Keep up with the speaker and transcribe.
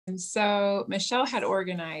And so Michelle had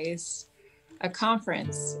organized a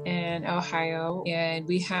conference in Ohio, and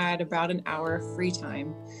we had about an hour of free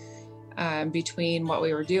time between what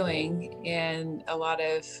we were doing. And a lot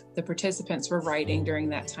of the participants were writing during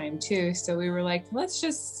that time too. So we were like, why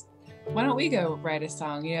don't we go write a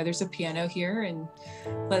song? You know, there's a piano here and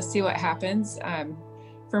let's see what happens.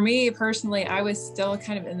 For me personally, I was still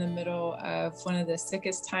kind of in the middle of one of the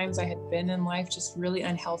sickest times I had been in life, just really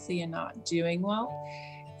unhealthy and not doing well.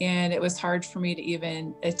 And it was hard for me to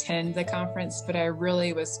even attend the conference, but I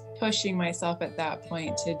really was pushing myself at that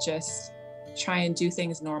point to just try and do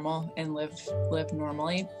things normal and live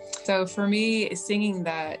normally. So for me, singing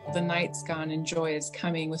that The Night's Gone and Joy is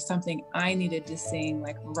Coming was something I needed to sing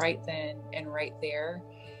like right then and right there.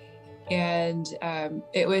 And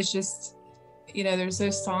it was just, you know, there's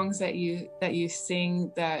those songs that you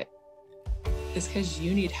sing that is because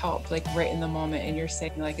you need help, like right in the moment, and you're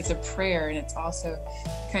saying like it's a prayer, and it's also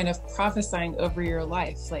kind of prophesying over your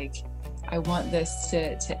life, like I want this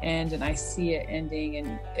to end, and I see it ending,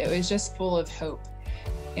 and it was just full of hope.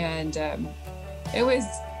 And it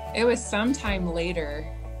was sometime later,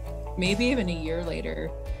 maybe even a year later,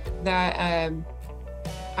 that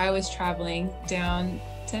I was traveling down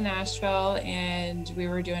to Nashville, and we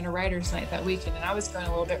were doing a writer's night that weekend, and I was going a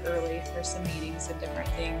little bit early for some meetings and different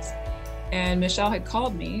things. And Michelle had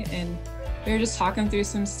called me, and we were just talking through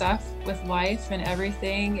some stuff with life and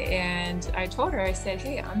everything. And I told her, I said,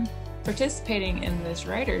 hey, I'm participating in this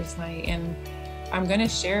writer's night, and I'm going to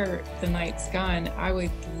share The Night's Gone. I would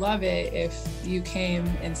love it if you came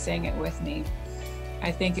and sang it with me. I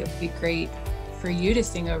think it would be great for you to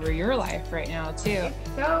sing over your life right now too.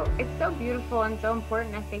 It's so beautiful and so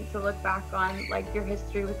important, I think, to look back on like your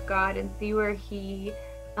history with God and see where he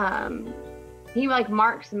like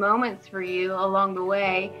marks moments for you along the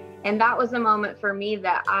way. And that was a moment for me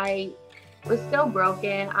that I was so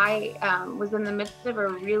broken. I was in the midst of a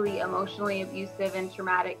really emotionally abusive and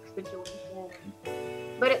traumatic situation.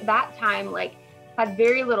 But at that time, like, had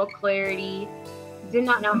very little clarity, did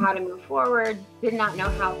not know how to move forward, did not know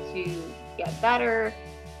how to get better,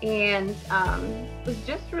 and was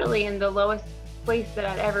just really in the lowest place that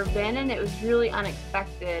I'd ever been, and it was really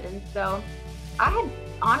unexpected. And so I had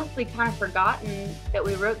honestly kind of forgotten that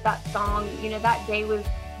we wrote that song. You know, that day was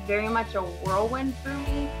very much a whirlwind for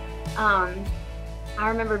me. I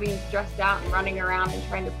remember being stressed out and running around and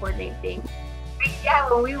trying to coordinate things. But yeah,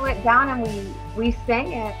 when we went down and we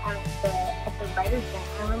sang it at the writer's night,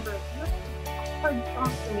 I remember it was a hard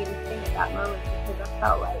song for me to sing at that moment, because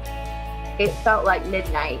it felt like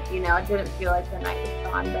midnight. You know, it didn't feel like the night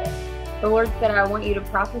was gone. But the Lord said, I want you to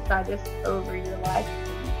prophesy this over your life.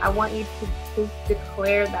 I want you to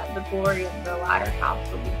declare that the glory of the latter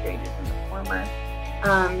house will be greater than the former.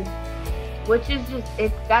 Which is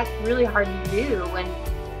that's really hard to do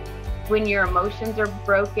when your emotions are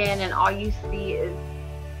broken and all you see is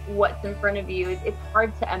what's in front of you. It's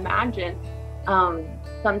hard to imagine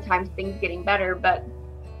sometimes things getting better. But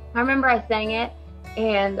I remember I sang it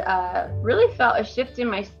and really felt a shift in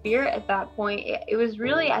my spirit at that point. It was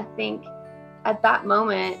really, I think, at that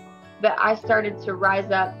moment that I started to rise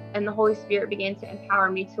up, and the Holy Spirit began to empower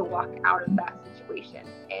me to walk out of that situation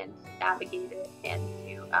and to navigate it, and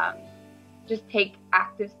to just take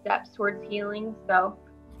active steps towards healing. So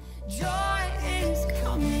joy is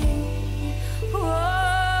coming.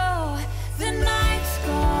 Whoa, the night's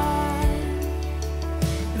gone.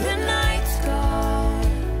 The night's gone.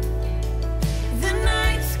 The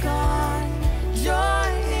night's gone. Joy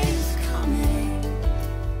is coming.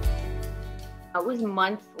 It was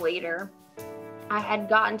months later. I had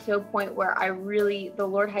gotten to a point where the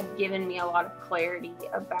Lord had given me a lot of clarity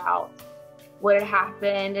about what had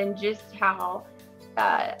happened, and just how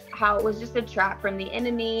it was just a trap from the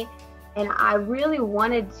enemy. And I really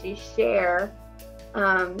wanted to share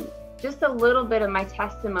just a little bit of my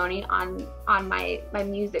testimony on my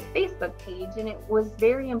music Facebook page, and it was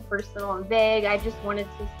very impersonal and vague. I just wanted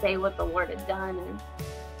to say what the Lord had done, and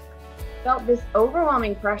felt this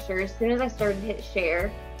overwhelming pressure as soon as I started to hit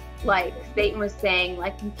share. Like Satan was saying,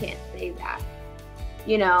 like, you can't say that,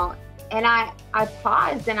 you know. And I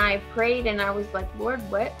paused and I prayed, and I was like, Lord,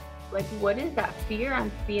 what is that fear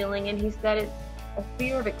I'm feeling? And he said, it's a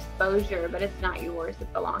fear of exposure, but it's not yours,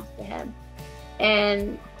 it belongs to him.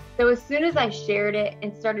 And so as soon as I shared it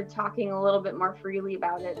and started talking a little bit more freely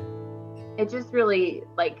about it, it just really,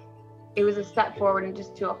 like, it was a step forward and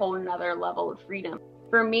just to a whole another level of freedom.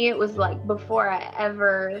 For me, it was like, before I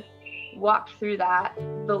ever walked through that,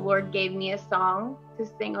 the Lord gave me a song to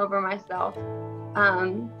sing over myself.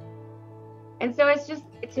 And so it's just,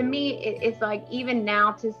 to me, it's like, even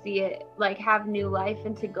now to see it like have new life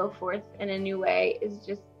and to go forth in a new way is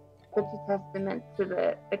just such a testament to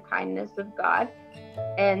the kindness of God,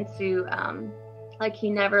 and to like he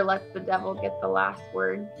never lets the devil get the last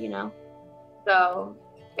word, you know. So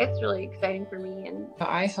it's really exciting for me. And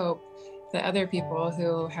I hope that other people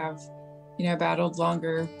who have, you know, battled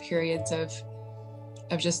longer periods of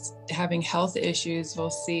just having health issues will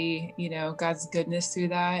see, you know, God's goodness through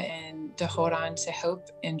that, and to hold on to hope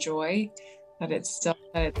and joy that it's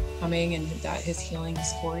coming, and that his healing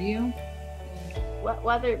is for you.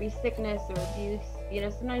 Whether it be sickness or abuse, you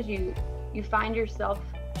know, sometimes you find yourself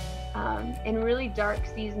in really dark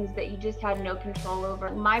seasons that you just had no control over.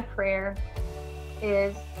 My prayer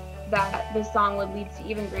is that the song would lead to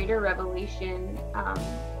even greater revelation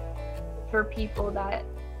for people, that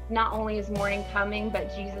not only is morning coming,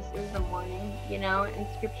 but Jesus is the morning, you know, and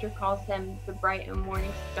scripture calls him the bright and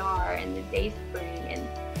morning star and the day spring.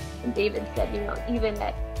 And David said, you know,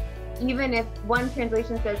 even if one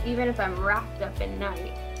translation says, even if I'm wrapped up in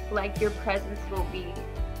night, like your presence will be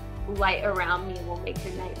light around me, will make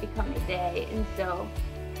the night become a day. And so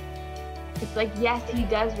it's like, yes, he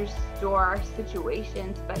does restore our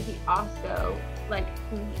situations, but he also, like,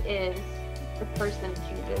 who he is, the person of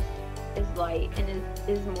Jesus, is light and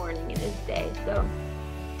is morning and is day. So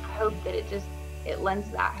I hope that it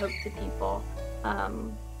lends that hope to people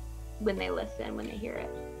when they listen, when they hear it.